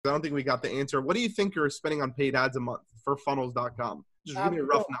I don't think we got the answer. What do you think you're spending on paid ads a month for funnels.com? Just give me a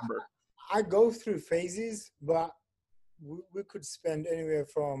rough number. I go through phases, but we could spend anywhere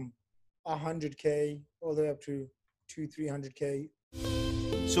from 100K all the way up to 200-300K.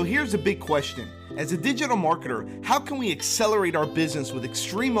 So here's a big question. As a digital marketer, how can we accelerate our business with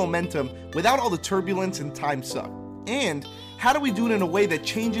extreme momentum without all the turbulence and time suck? And how do we do it in a way that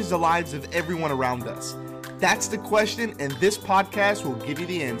changes the lives of everyone around us? That's the question, and this podcast will give you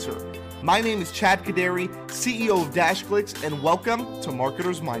the answer. My name is Chad Kaderi, CEO of DashClicks, and welcome to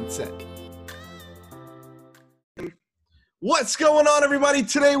Marketer's Mindset. What's going on, everybody?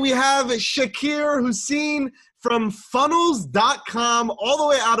 Today we have Shaqir Hussyin from funnels.com all the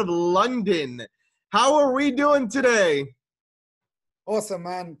way out of London. How are we doing today? Awesome,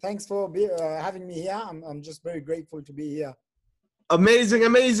 man. Thanks for having me here. I'm just very grateful to be here. Amazing,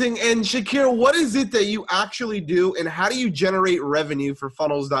 amazing. And Shaqir, what is it that you actually do, and how do you generate revenue for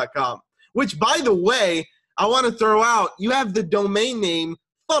funnels.com? Which, by the way, I want to throw out, you have the domain name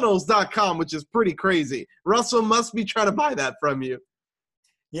funnels.com, which is pretty crazy. Russell must be trying to buy that from you.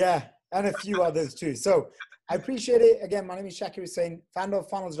 Yeah, and a few others too. So I appreciate it. Again, my name is Shaqir Hussyin, founder of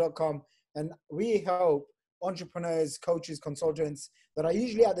funnels.com, and we help entrepreneurs, coaches, consultants that are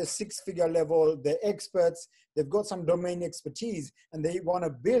usually at the six-figure level. They're experts, they've got some domain expertise, and they want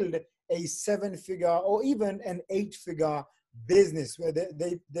to build a seven-figure or even an eight-figure business where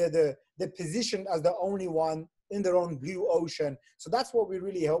they're positioned as the only one in their own blue ocean. So that's what we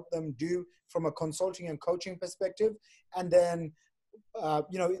really help them do from a consulting and coaching perspective. And then,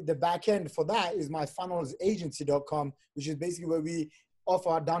 the back end for that is my funnelsagency.com, which is basically where we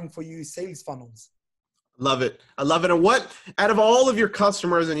offer done-for-you sales funnels. Love it. I love it. And what, out of all of your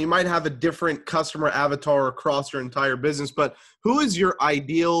customers, and you might have a different customer avatar across your entire business, but who is your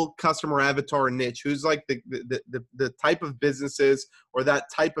ideal customer avatar niche? Who's like the type of businesses or that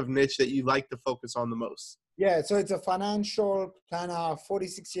type of niche that you like to focus on the most? Yeah, so it's a financial planner,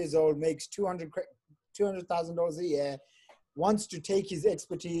 46 years old, makes $200,000 a year, wants to take his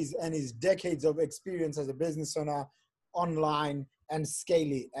expertise and his decades of experience as a business owner online and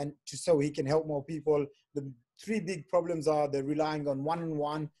scale it, and so he can help more people. The three big problems are they're relying on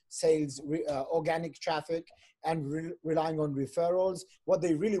one-on-one sales, organic traffic, and relying on referrals. What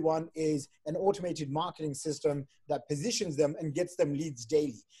they really want is an automated marketing system that positions them and gets them leads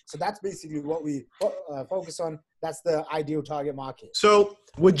daily. So that's basically what we focus on. That's the ideal target market. So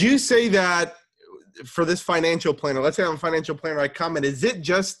would you say that for this financial planner, let's say I'm a financial planner, I come in, is it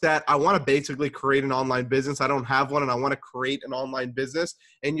just that I want to basically create an online business? I don't have one and I want to create an online business,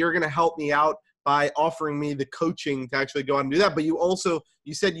 and you're going to help me out by offering me the coaching to actually go out and do that. But you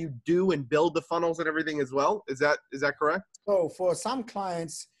said you do and build the funnels and everything as well. Is that correct? So for some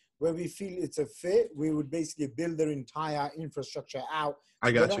clients where we feel it's a fit, we would basically build their entire infrastructure out.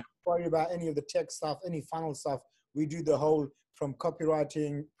 I got you. Don't worry about any of the tech stuff, any funnel stuff. We do the whole from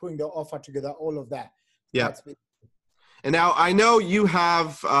copywriting, putting the offer together, all of that. Yeah. And now I know you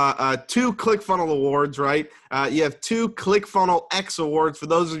have 2 ClickFunnels awards, right? You have 2 ClickFunnels X awards. For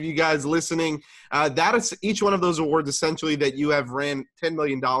those of you guys listening, that is each one of those awards essentially that you have ran $10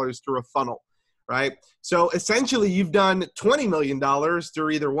 million through a funnel, right? So essentially you've done $20 million through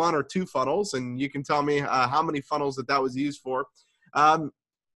either 1 or 2 funnels, and you can tell me how many funnels that was used for. That's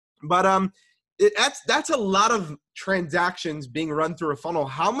a lot of transactions being run through a funnel.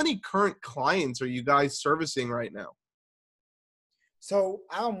 How many current clients are you guys servicing right now? So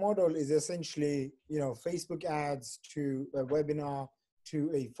our model is essentially, Facebook ads to a webinar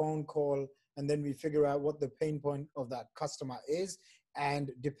to a phone call, and then we figure out what the pain point of that customer is.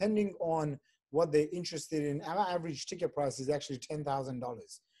 And depending on what they're interested in, our average ticket price is actually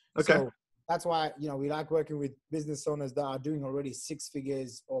 $10,000. Okay. So that's why, we like working with business owners that are doing already 6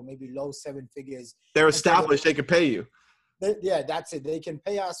 figures or maybe low 7 figures. They're established. They can pay you. Yeah, that's it. They can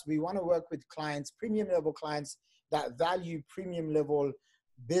pay us. We want to work with clients, premium level clients that value premium level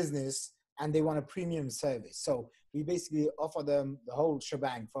business, and they want a premium service. So we basically offer them the whole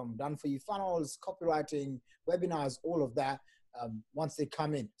shebang, from done for you funnels, copywriting, webinars, all of that. Once they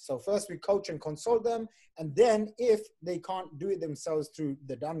come in. So first we coach and consult them. And then if they can't do it themselves through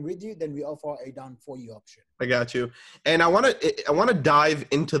the done with you, then we offer a done for you option. I got you. And I want to dive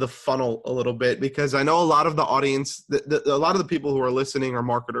into the funnel a little bit, because I know a lot of the audience, a lot of the people who are listening are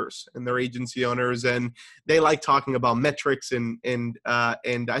marketers and they're agency owners, and they like talking about metrics and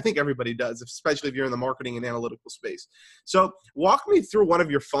I think everybody does, especially if you're in the marketing and analytical space. So walk me through one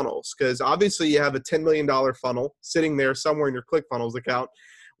of your funnels, because obviously you have a $10 million funnel sitting there somewhere in your ClickFunnels account.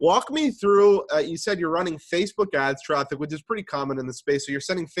 Walk me through, you said you're running Facebook ads traffic, which is pretty common in the space. So you're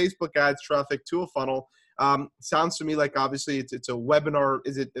sending Facebook ads traffic to a funnel. Sounds to me like obviously it's a webinar.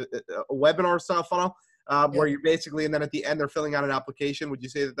 Is it a webinar style funnel where you're basically, and then at the end they're filling out an application? Would you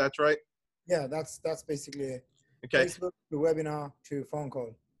say that that's right? Yeah, that's basically it. Okay. Facebook to webinar to phone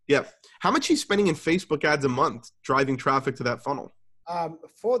call. Yeah. How much are you spending in Facebook ads a month driving traffic to that funnel?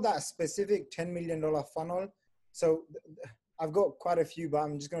 For that specific $10 million funnel, so I've got quite a few, but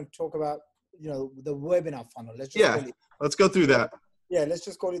I'm just going to talk about, the webinar funnel. Let's go through that. Yeah, let's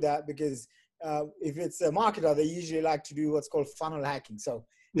just call it that, because if it's a marketer, they usually like to do what's called funnel hacking. So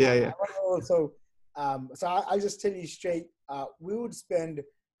so I'll just tell you straight, we would spend,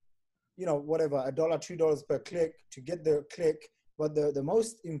 whatever, $1, $2 per click to get the click. But the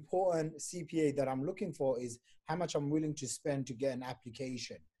most important CPA that I'm looking for is how much I'm willing to spend to get an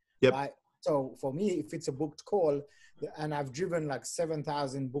application. Yep. Right? So for me, if it's a booked call, and I've driven like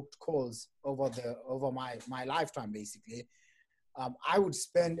 7,000 booked calls over my lifetime, basically, I would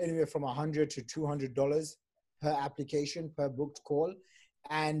spend anywhere from $100 to $200 per application, per booked call.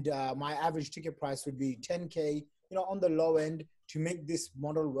 And my average ticket price would be $10K. On the low end, to make this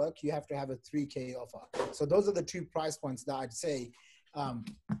model work, you have to have a $3K offer. So those are the two price points that I'd say,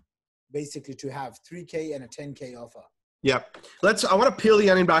 basically, to have $3K and a $10K offer. Yep. I want to peel the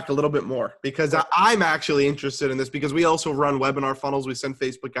onion back a little bit more, because I'm actually interested in this, because we also run webinar funnels. We send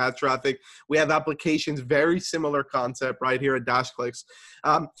Facebook ad traffic. We have applications, very similar concept right here at DashClicks.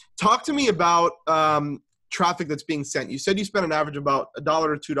 Talk to me about traffic that's being sent. You said you spend an average about $1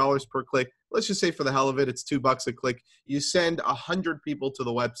 or $2 per click. Let's just say for the hell of it, it's $2 a click. You send 100 people to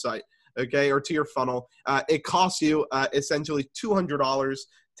the website, okay, or to your funnel. It costs you essentially $200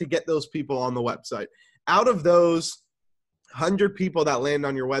 to get those people on the website. Out of those 100 people that land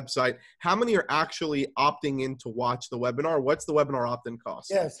on your website, how many are actually opting in to watch the webinar? What's the webinar opt-in cost?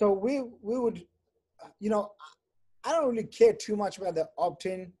 Yeah, so we would, I don't really care too much about the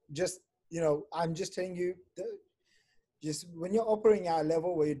opt-in. Just, I'm just telling you, just when you're operating at a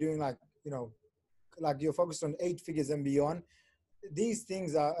level where you're doing like you're focused on 8 figures and beyond, these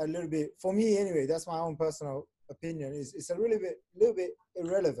things are a little bit, for me anyway, that's my own personal opinion, it's a little bit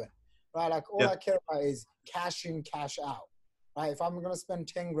irrelevant, right? Like all I care about is cash in, cash out. Right? If I'm going to spend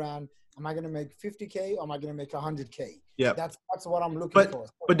 10 grand, am I going to make 50K or am I going to make 100K? Yeah. That's what I'm looking for.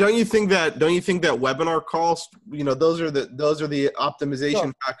 But don't you think that webinar calls, those are the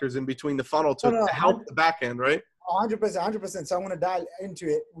optimization factors in between the funnel to help the back end, right? 100%. So I'm going to dial into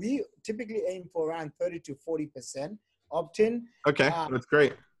it. We typically aim for around 30 to 40% opt-in. Okay. That's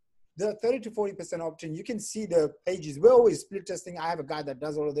great. The 30 to 40% opt-in, you can see the pages. We're always split testing. I have a guy that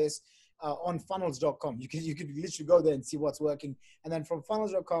does all of this. On funnels.com. You could literally go there and see what's working. And then from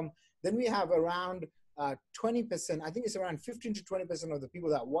funnels.com, then we have around 20%, I think it's around 15 to 20% of the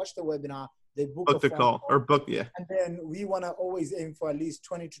people that watch the webinar, they book the call or book, yeah. And then we want to always aim for at least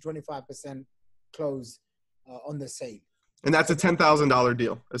 20 to 25% close on the sale. And that's a $10,000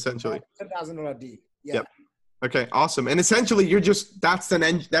 deal, essentially. $10,000 deal. Yeah. Yep. Okay, awesome. And essentially that's an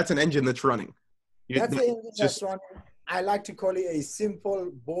engine that's running. That's the engine that's running. I like to call it a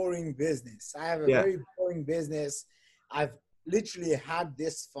simple, boring business. I have a very boring business. I've literally had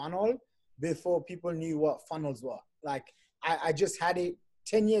this funnel before people knew what funnels were. Like I just had it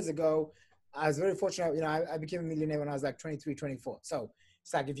 10 years ago. I was very fortunate. I became a millionaire when I was like 23, 24. So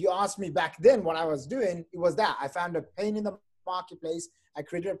it's like, if you asked me back then what I was doing, it was that. I found a pain in the marketplace. I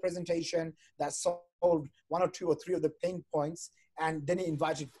created a presentation that solved 1 or 2 or 3 of the pain points. And then he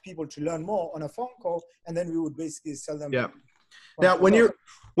invited people to learn more on a phone call, and then we would basically sell them. Yeah. Now, when you're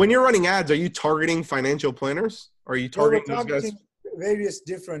running ads, are you targeting financial planners? Or are you targeting those guys? Various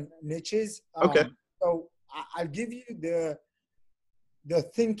different niches. Okay. So I'll give you the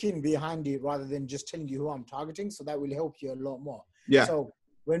thinking behind it rather than just telling you who I'm targeting. So that will help you a lot more. Yeah. So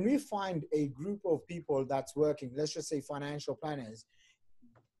when we find a group of people that's working, let's just say financial planners,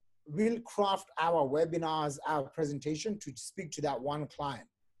 we'll craft our webinars, our presentation to speak to that one client.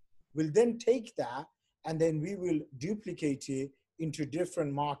 We'll then take that and then we will duplicate it into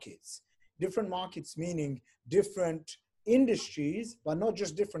different markets. Different markets meaning different industries, but not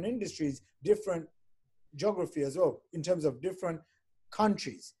just different industries, different geography as well, in terms of different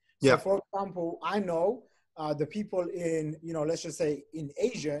countries. So for example, I know the people in, let's just say in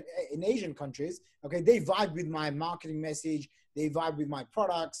Asian countries, okay, they vibe with my marketing message, they vibe with my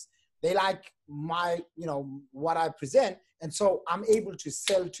products, they like my, what I present. And so I'm able to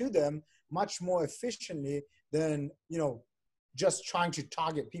sell to them much more efficiently than, just trying to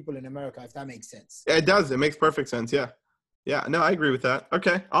target people in America, if that makes sense. It does. It makes perfect sense. Yeah. Yeah. No, I agree with that.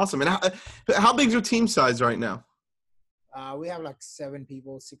 Okay. Awesome. And how big's your team size right now? We have like 6, 7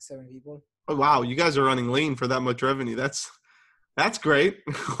 people. Oh, wow. You guys are running lean for that much revenue. That's That's great.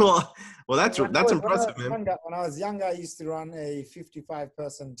 well, that's impressive, man. When I was younger, I used to run a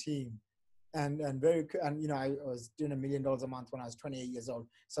 55-person team, and you know, I was doing $1 million a month when I was 28 years old.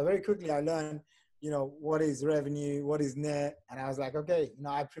 So very quickly, I learned, you know, what is revenue, what is net, and I was like, okay, you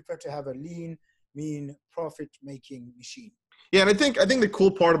know, I prefer to have a lean, mean, profit-making machine. Yeah, and I think the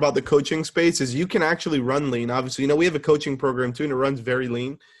cool part about the coaching space is you can actually run lean. Obviously, you know, we have a coaching program too, and it runs very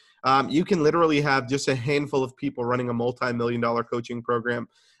lean. You can literally have just a handful of people running a multi-million-dollar coaching program.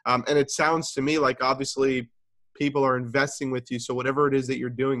 And it sounds to me like obviously people are investing with you. So whatever it is that you're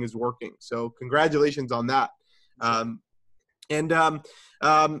doing is working. So congratulations on that.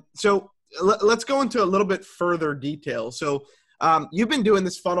 So let's go into a little bit further detail. So you've been doing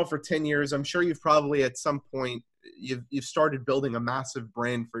this funnel for 10 years. I'm sure you've probably at some point you've started building a massive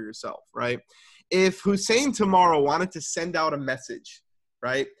brand for yourself, right? If Hussyin tomorrow wanted to send out a message,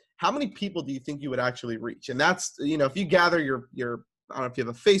 right? How many people do you think you would actually reach? And that's, you know, if you gather your I don't know if you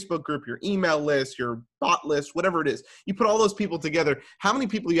have a Facebook group, your email list, your bot list, whatever it is, you put all those people together, how many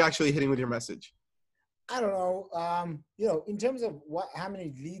people are you actually hitting with your message? I don't know. You know, in terms of how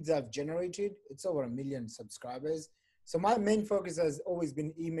many leads I've generated, it's over 1 million subscribers. So my main focus has always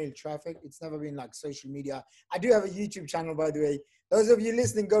been email traffic. It's never been like social media. I do have a YouTube channel, by the way. Those of you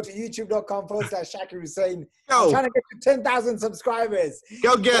listening, go to youtube.com/Shaqir Hussyin. I'm trying to get to 10,000 subscribers.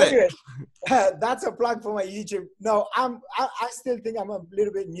 Go get it. That's a plug for my YouTube. No, I still think I'm a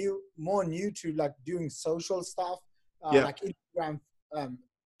little bit more new to like doing social stuff, like Instagram,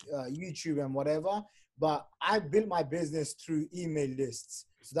 YouTube and whatever. But I built my business through email lists.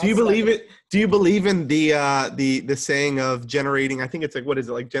 So do you believe it? Do you believe in the saying of generating? I think it's like, what is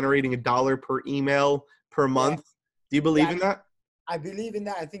it, like generating $1 per email per month? Yeah. Do you believe in that? I believe in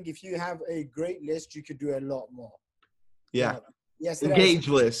that. I think if you have a great list, you could do a lot more. Yeah. Engage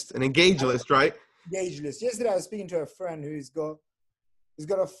list, right? Engage list. Yesterday, I was speaking to a friend who's got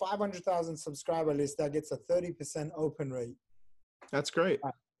a 500,000 subscriber list that gets a 30% open rate. That's great.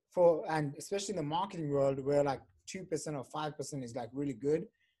 And especially in the marketing world where like 2% or 5% is like really good,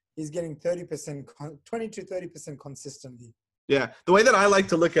 he's getting 30%, 20 to 30% consistently. Yeah. The way that I like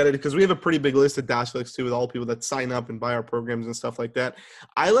to look at it, because we have a pretty big list of DashClicks too with all people that sign up and buy our programs and stuff like that.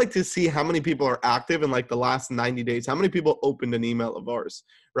 I like to see how many people are active in like the last 90 days, how many people opened an email of ours,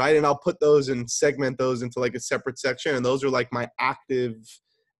 right? And I'll put those and segment those into like a separate section. And those are like my active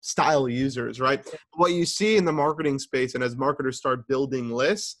style users, right? What you see in the marketing space, and as marketers start building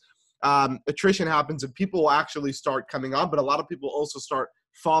lists, attrition happens and people will actually start coming on, but a lot of people also start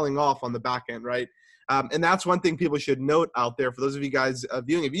falling off on the back end, right? And that's one thing people should note out there for those of you guys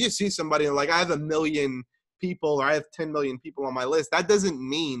viewing. If you see somebody like, I have 1 million people or I have 10 million people on my list, that doesn't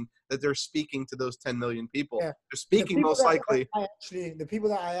mean that they're speaking to those 10 million people. Yeah. They're speaking most likely. The people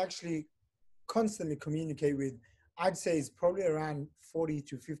that I actually constantly communicate with, I'd say is probably around 40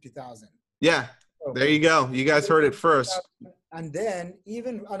 to 50,000. Yeah. So, there you go. You guys heard it first. And then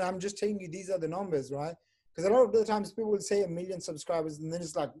and I'm just telling you, these are the numbers, right? Because a lot of the times people will say 1 million subscribers and then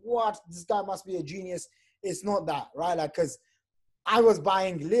it's like, what? This guy must be a genius. It's not that, right? Like, because I was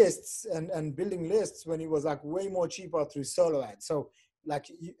buying lists and building lists when it was like way more cheaper through solo ads. So like,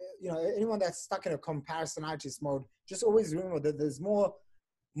 you know, anyone that's stuck in a comparisonitis mode, just always remember that there's more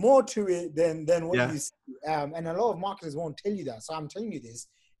to it than what you see. And a lot of marketers won't tell you that. So I'm telling you this.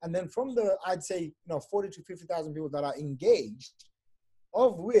 And then from I'd say, you know, 40 to 50,000 people that are engaged,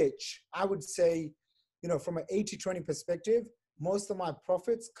 of which I would say, you know, from an 80-20 perspective, most of my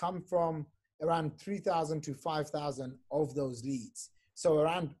profits come from around 3,000 to 5,000 of those leads. So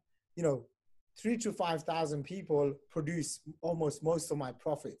around, you know, 3,000 to 5,000 people produce almost most of my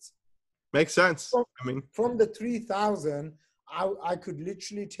profits. Makes sense. From the 3,000, I could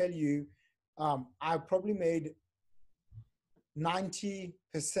literally tell you, I probably made 90%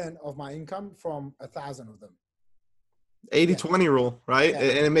 of my income from 1,000 of them. 80-20 rule, right? Yeah.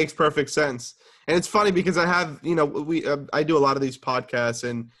 And it makes perfect sense. And it's funny because I have, you know, I do a lot of these podcasts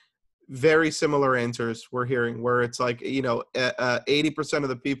and very similar answers we're hearing where it's like, you know, 80% of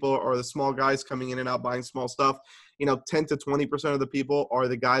the people are the small guys coming in and out buying small stuff. You know, 10 to 20% of the people are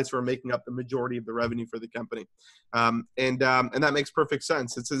the guys who are making up the majority of the revenue for the company. And that makes perfect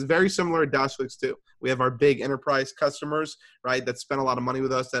sense. It's very similar to DashClicks too. We have our big enterprise customers, right, that spend a lot of money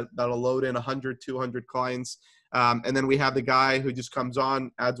with us that'll load in 100, 200 clients. And then we have the guy who just comes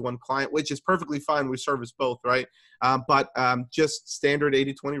on, adds one client, which is perfectly fine. We service both, right? But just standard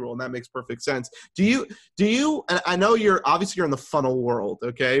 80-20 rule, and that makes perfect sense. Do you, and I know you're in the funnel world,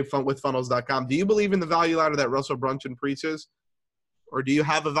 okay, with funnels.com. Do you believe in the value ladder that Russell Brunson preaches? Or do you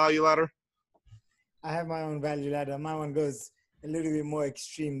have a value ladder? I have my own value ladder. My one goes a little bit more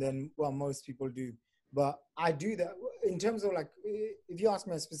extreme than what most people do. But I do that in terms of like, if you ask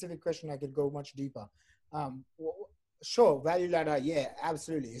me a specific question, I could go much deeper. Sure, value ladder, yeah,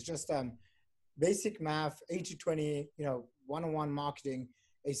 absolutely. It's just basic math, 80-20, one-on-one marketing.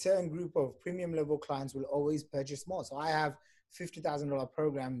 A certain group of premium level clients will always purchase more. So I have $50,000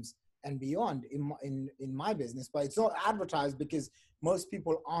 programs and beyond in my business, but it's not advertised because most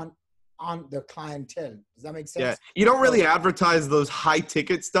people aren't the clientele. Does that make sense? Yeah. You don't really advertise those high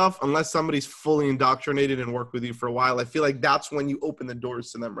ticket stuff unless somebody's fully indoctrinated and worked with you for a while. I feel like that's when you open the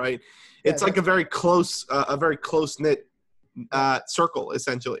doors to them, right? It's like a very close knit circle,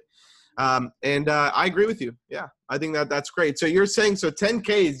 essentially. And I agree with you. Yeah, I think that's great. So you're saying, so 10K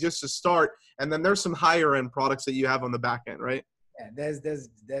is just to start, and then there's some higher end products that you have on the back end, right? Yeah, there's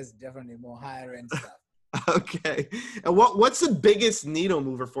definitely more higher end stuff. Okay. And what's the biggest needle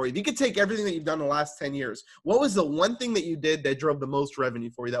mover for you? If you could take everything that you've done in the last 10 years, what was the one thing that you did that drove the most revenue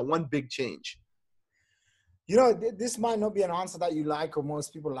for you? That one big change? This might not be an answer that you like or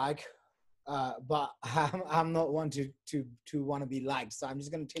most people like, but I'm not one to want to be liked. So I'm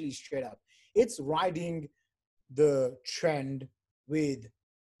just going to tell you straight up. It's riding the trend with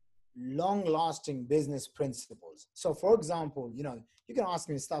long-lasting business principles. So for example, you can ask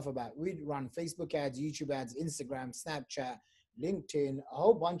me stuff about, we run Facebook ads, YouTube ads, Instagram, Snapchat, LinkedIn, a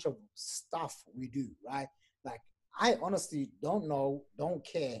whole bunch of stuff we do, right? Like, I honestly don't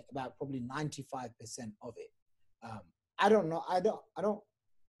care about probably 95% of it. I don't know. I don't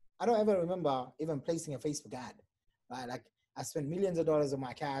ever remember even placing a Facebook ad, right? Like, I spent millions of dollars of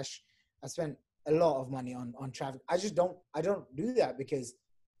my cash. I spent a lot of money on traffic. I don't do that because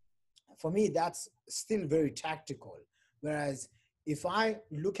for me, that's still very tactical. Whereas if I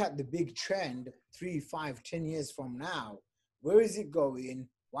look at the big trend 3, 5, 10 years from now, where is it going?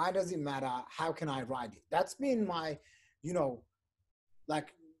 Why does it matter? How can I ride it? That's been my,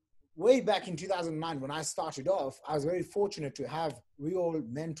 like way back in 2009 when I started off, I was very fortunate to have real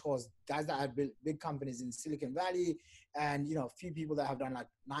mentors, guys that had built big companies in Silicon Valley, and a few people that have done like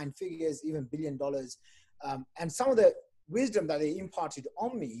 9 figures, even $1 billion. And some of the wisdom that they imparted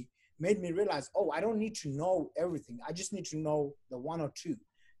on me made me realize, I don't need to know everything. I just need to know the one or two.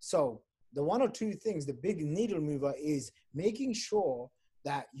 So the one or two things, the big needle mover is making sure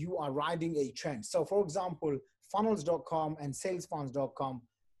that you are riding a trend. So for example, funnels.com and salesfunnels.com,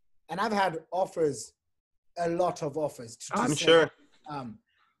 and I've had offers, a lot of offers. I'm sure.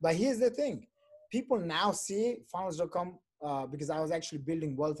 But here's the thing. People now see funnels.com because I was actually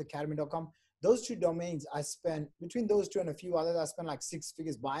building wealthacademy.com. Those 2 domains I spent, between those 2 and a few others, I spent like 6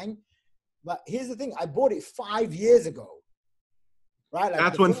 figures buying. But here's the thing. I bought it 5 years ago. Right? Like,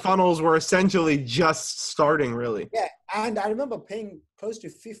 that's when funnels were essentially just starting, really. Yeah. And I remember paying close to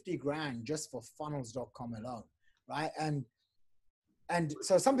 50 grand just for funnels.com alone. Right. And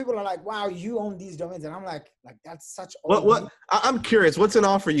so some people are like, wow, you own these domains. And I'm like that's such what I'm curious, what's an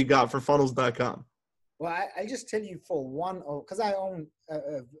offer you got for funnels.com? Well, I just tell you for one, because I own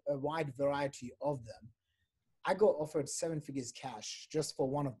a wide variety of them. I got offered 7 figures cash just for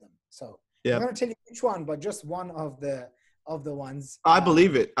one of them. So yeah, I'm going to tell you which one, but just one of the ones. I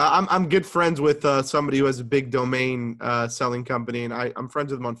believe it. I'm good friends with somebody who has a big domain selling company, and I'm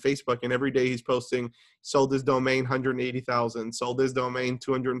friends with him on Facebook. And every day he's posting, sold his domain 180,000, sold his domain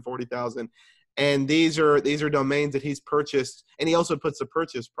 240,000. And these are domains that he's purchased, and he also puts the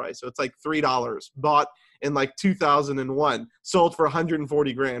purchase price. So it's like $3, bought in like 2001, sold for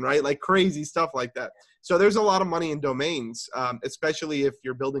 140 grand, right? Like crazy stuff like that. So there's a lot of money in domains, especially if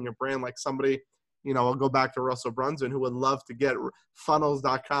you're building a brand like somebody, I'll go back to Russell Brunson, who would love to get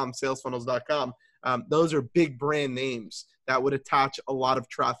funnels.com, salesfunnels.com. Those are big brand names that would attach a lot of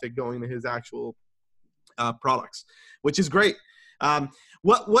traffic going to his actual products, which is great.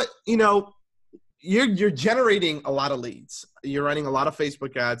 You're generating a lot of leads. You're running a lot of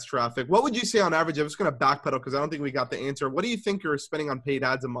Facebook ads traffic. What would you say on average? I'm just going to backpedal because I don't think we got the answer. What do you think you're spending on paid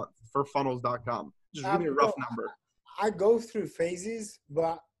ads a month for funnels.com? Just give me a rough number. I go through phases,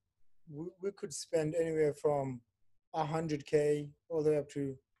 but we could spend anywhere from 100K all the way up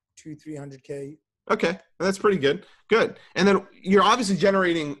to 200-300K. Okay. That's pretty good. Good. And then you're obviously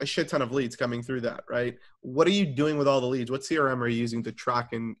generating a shit ton of leads coming through that, right? What are you doing with all the leads? What CRM are you using to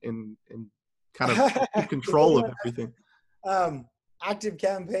track and kind of keep control of everything? Active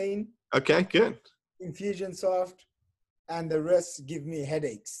Campaign. Okay, good. Infusionsoft, and the rest give me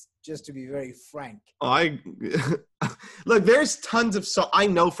headaches, just to be very frank. Look, there's tons of I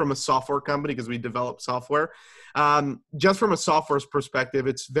know from a software company because we develop software. Just from a software's perspective,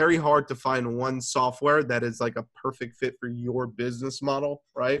 it's very hard to find one software that is like a perfect fit for your business model,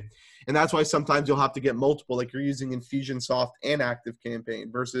 right? And that's why sometimes you'll have to get multiple, like you're using Infusionsoft and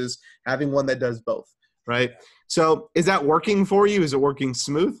ActiveCampaign versus having one that does both, right? So is that working for you? Is it working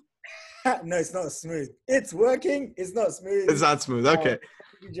smooth? No, it's not smooth. It's working. It's not smooth. It's not smooth. Okay.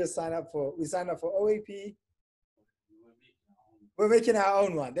 We signed up for OAP. We're making our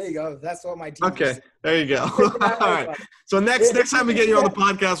own one. There you go. That's what my team Okay. is. There you go. All right. So next time we get you on the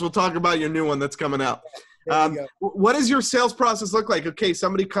podcast, we'll talk about your new one that's coming out. What does your sales process look like? Okay,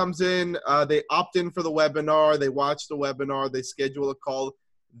 somebody comes in, they opt in for the webinar, they watch the webinar, they schedule a call.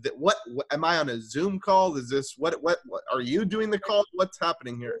 What am I on a Zoom call? Is this what are you doing the call? What's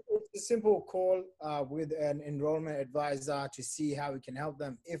happening here? It's a simple call with an enrollment advisor to see how we can help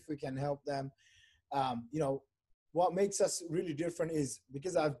them, if we can help them. What makes us really different is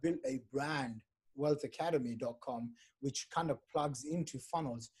because I've built a brand, wealthacademy.com, which kind of plugs into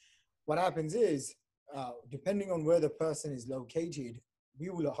funnels. What happens is, depending on where the person is located, we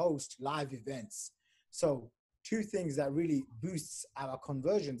will host live events. So two things that really boosts our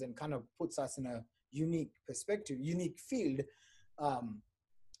conversions and kind of puts us in a unique perspective, unique field,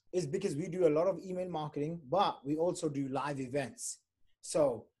 is because we do a lot of email marketing, but we also do live events.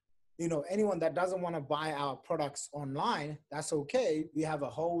 So, anyone that doesn't want to buy our products online, that's okay. We have a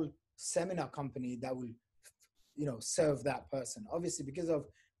whole seminar company that will, serve that person. Obviously, because of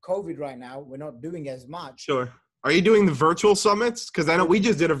COVID right now, we're not doing as much. Sure. Are you doing the virtual summits? Because I know we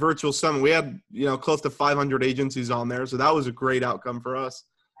just did a virtual summit. We had, close to 500 agencies on there. So that was a great outcome for us.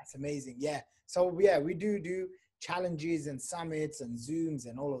 That's amazing. Yeah. So yeah, we do challenges and summits and Zooms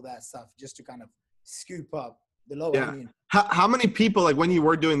and all of that stuff just to kind of scoop up the low hanging. How many people, like when you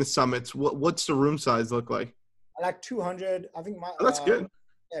were doing the summits, what's the room size look like? Like 200. I think that's good.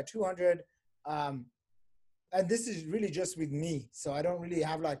 Yeah, 200. And this is really just with me. So I don't really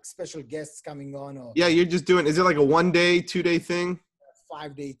have like special guests coming on. Yeah, you're just doing, is it like a 1 day, 2 day thing?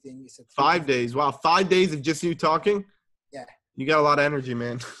 5 day thing. 5 days. Wow. 5 days of just you talking? Yeah. You got a lot of energy,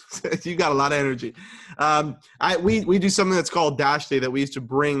 man. You got a lot of energy. We do something that's called Dash Day that we used to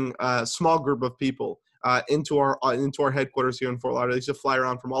bring a small group of people into our headquarters here in Fort Lauderdale. They used to fly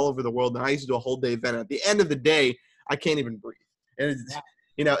around from all over the world. And I used to do a whole day event. At the end of the day, I can't even breathe. And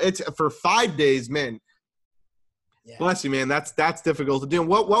it's for 5 days, man. Yeah. Bless you, man. That's difficult to do.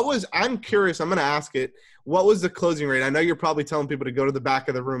 I'm curious, I'm going to ask it. What was the closing rate? I know you're probably telling people to go to the back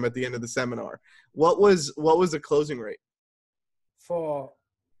of the room at the end of the seminar. What was the closing rate? For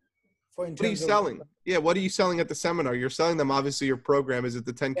what are you selling? Yeah. What are you selling at the seminar? You're selling them obviously your program. Is it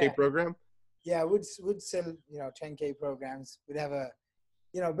the 10K program? Yeah. We'd sell, 10K programs. We'd have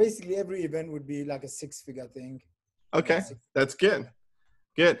basically every event would be like a 6-figure thing. Okay. That's good.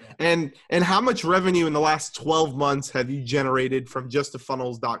 Good. And how much revenue in the last 12 months have you generated from just the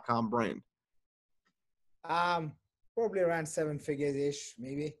funnels.com brand? Probably around 7 figures-ish,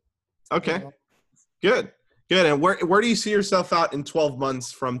 maybe. Okay. Good. And where do you see yourself out in 12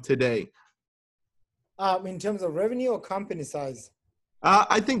 months from today? In terms of revenue or company size?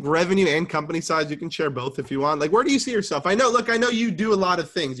 I think revenue and company size, you can share both if you want. Like, where do you see yourself? I know you do a lot of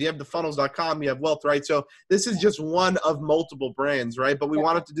things. You have the funnels.com, you have wealth, right? So this is just one of multiple brands, right? But we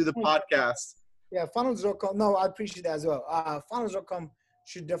wanted to do the podcast. Yeah, funnels.com. No, I appreciate that as well. Funnels.com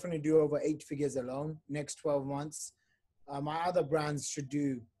should definitely do over 8 figures alone next 12 months. My other brands should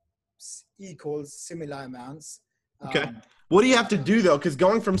do equals similar amounts. Okay. What do you have to do though? Because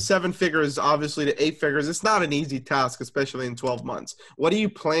going from 7 figures obviously to 8 figures, it's not an easy task, especially in 12 months. What do you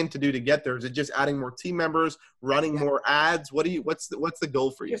plan to do to get there? Is it just adding more team members, running more ads? What's the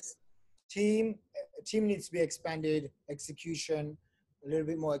goal for you? Just team needs to be expanded, execution, a little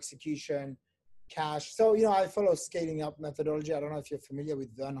bit more execution, cash. So, I follow scaling up methodology. I don't know if you're familiar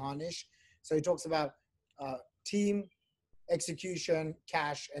with Vern Harnish. So he talks about team, execution,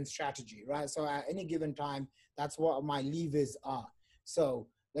 cash, and strategy, right? So at any given time, that's what my levers are. So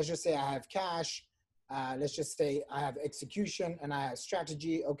let's just say I have cash. Let's just say I have execution and I have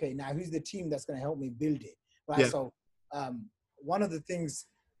strategy. Okay, now who's the team that's going to help me build it, right? Yeah. So one of the things,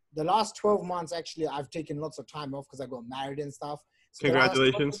 the last 12 months, actually, I've taken lots of time off because I got married and stuff. So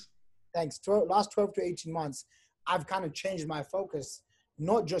congratulations. Last 12 to 18 months, I've kind of changed my focus,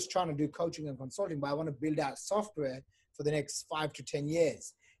 not just trying to do coaching and consulting, but I want to build out software for the next 5 to 10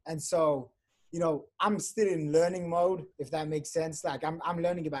 years. And so, I'm still in learning mode, if that makes sense. Like I'm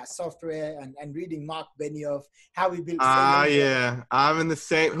learning about software and reading Mark Benioff, how we build. Yeah. I'm in the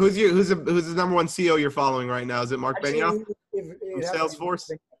same. Who's the number one CEO you're following right now? Is it Mark Benioff? From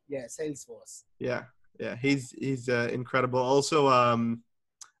Salesforce? Yeah, Salesforce. Yeah. Yeah. He's incredible. Also,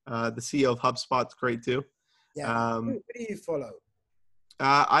 the CEO of HubSpot's great too. Yeah. Who do you follow?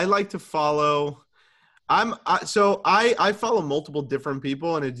 I like to follow. I follow multiple different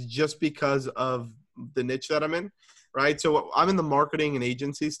people, and it's just because of the niche that I'm in, right? So I'm in the marketing and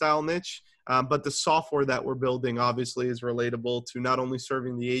agency style niche, but the software that we're building obviously is relatable to not only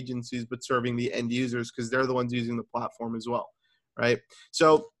serving the agencies, but serving the end users because they're the ones using the platform as well, right?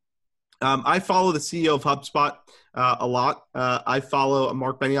 So I follow the CEO of HubSpot a lot. I follow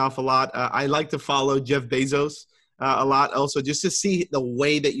Mark Benioff a lot. I like to follow Jeff Bezos a lot also, just to see the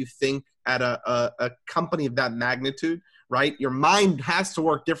way that you think at a company of that magnitude, right? Your mind has to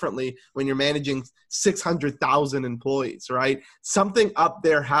work differently when you're managing 600,000 employees, right? Something up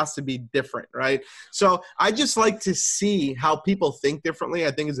there has to be different, right? So I just like to see how people think differently,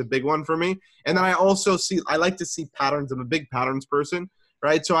 I think is a big one for me. And then I like to see patterns. I'm a big patterns person,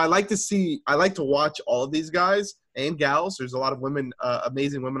 right? So I like to watch all of these guys and gals. There's a lot of women,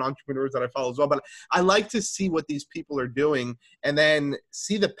 amazing women entrepreneurs that I follow as well. But I like to see what these people are doing and then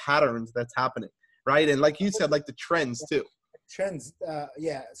see the patterns that's happening, right? And like you said, like the trends too. Trends,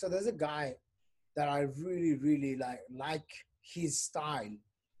 yeah. So there's a guy that I really, really like his style.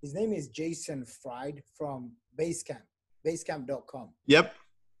 His name is Jason Fried from basecamp.com. Yep.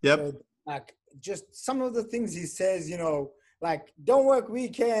 So, like, just some of the things he says, like, don't work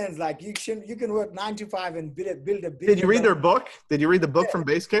weekends. Like, you can work 9 to 5 and build a business. Did you read their book? Did you read the book from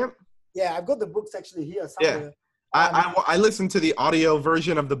Basecamp? Yeah, I've got the books actually here Yeah. somewhere. I listened to the audio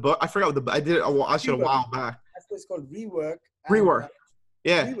version of the book. I forgot I did it. I watched it a while back. That's what it's called, Rework.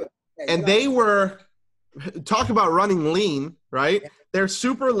 Yeah. Rework. And they were talk about running lean, right? Yeah. They're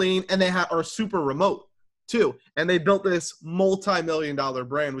super lean and they are super remote too. And they built this multi-million-dollar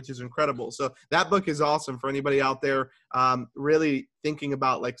brand, which is incredible. So that book is awesome for anybody out there really thinking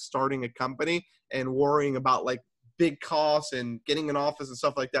about like starting a company and worrying about like big costs and getting an office and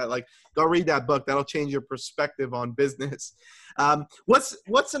stuff like that. Like, go read that book. That'll change your perspective on business. What's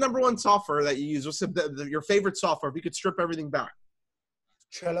the number one software that you use? What's your favorite software if you could strip everything back?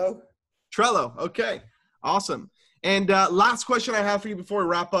 Trello. Okay. Awesome. And last question I have for you before we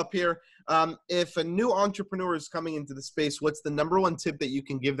wrap up here. If a new entrepreneur is coming into the space, what's the number one tip that you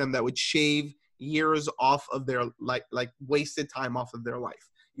can give them that would shave years off of their like wasted time off of their life?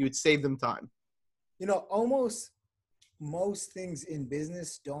 You would save them time. Almost most things in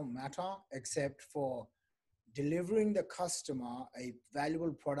business don't matter except for delivering the customer a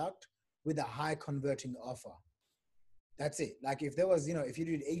valuable product with a high converting offer. That's it. Like, if there was, if you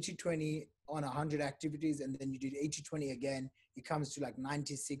did 80-20 on 100 activities and then you did 80-20 again, it comes to like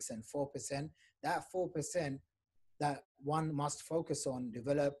 96 and 4%. That 4% that one must focus on,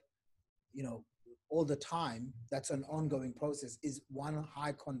 develop, all the time, that's an ongoing process, is one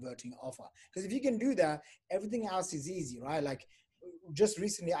high converting offer. Because if you can do that, everything else is easy, right? Like, just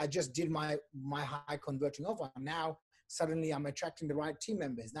recently, I just did my high converting offer. Now, suddenly I'm attracting the right team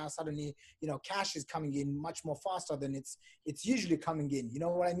members. Now, suddenly, cash is coming in much more faster than it's usually coming in. You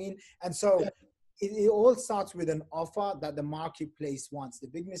know what I mean? And so it all starts with an offer that the marketplace wants. The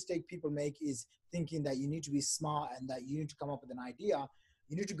big mistake people make is thinking that you need to be smart and that you need to come up with an idea.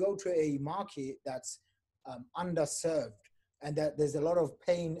 You need to go to a market that's underserved and that there's a lot of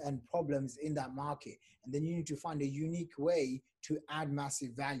pain and problems in that market. And then you need to find a unique way to add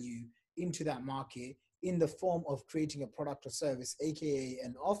massive value into that market in the form of creating a product or service, AKA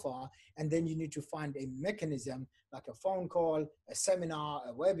an offer. And then you need to find a mechanism like a phone call, a seminar,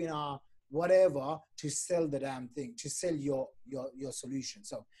 a webinar, whatever, to sell the damn thing, to sell your solution.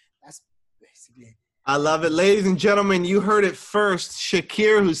 So that's basically. I love it. Ladies and gentlemen, you heard it first.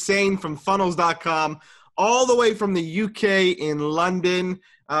 Shaqir Hussyin from funnels.com, all the way from the UK in London.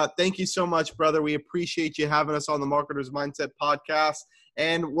 Thank you so much, brother. We appreciate you having us on the Marketer's Mindset podcast.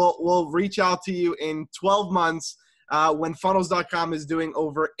 And we'll reach out to you in 12 months when funnels.com is doing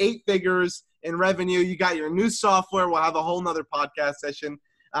over 8 figures in revenue. You got your new software. We'll have a whole nother podcast session.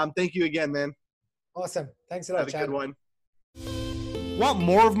 Thank you again, man. Awesome. Thanks a lot, Chad. Have a good one. Want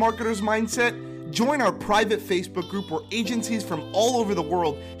more of Marketer's Mindset? Join our private Facebook group where agencies from all over the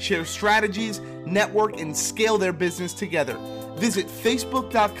world share strategies, network, and scale their business together. Visit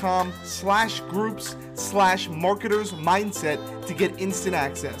facebook.com/groups/marketers mindset to get instant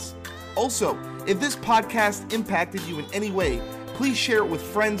access. Also, if this podcast impacted you in any way, please share it with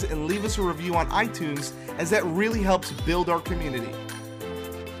friends and leave us a review on iTunes, as that really helps build our community.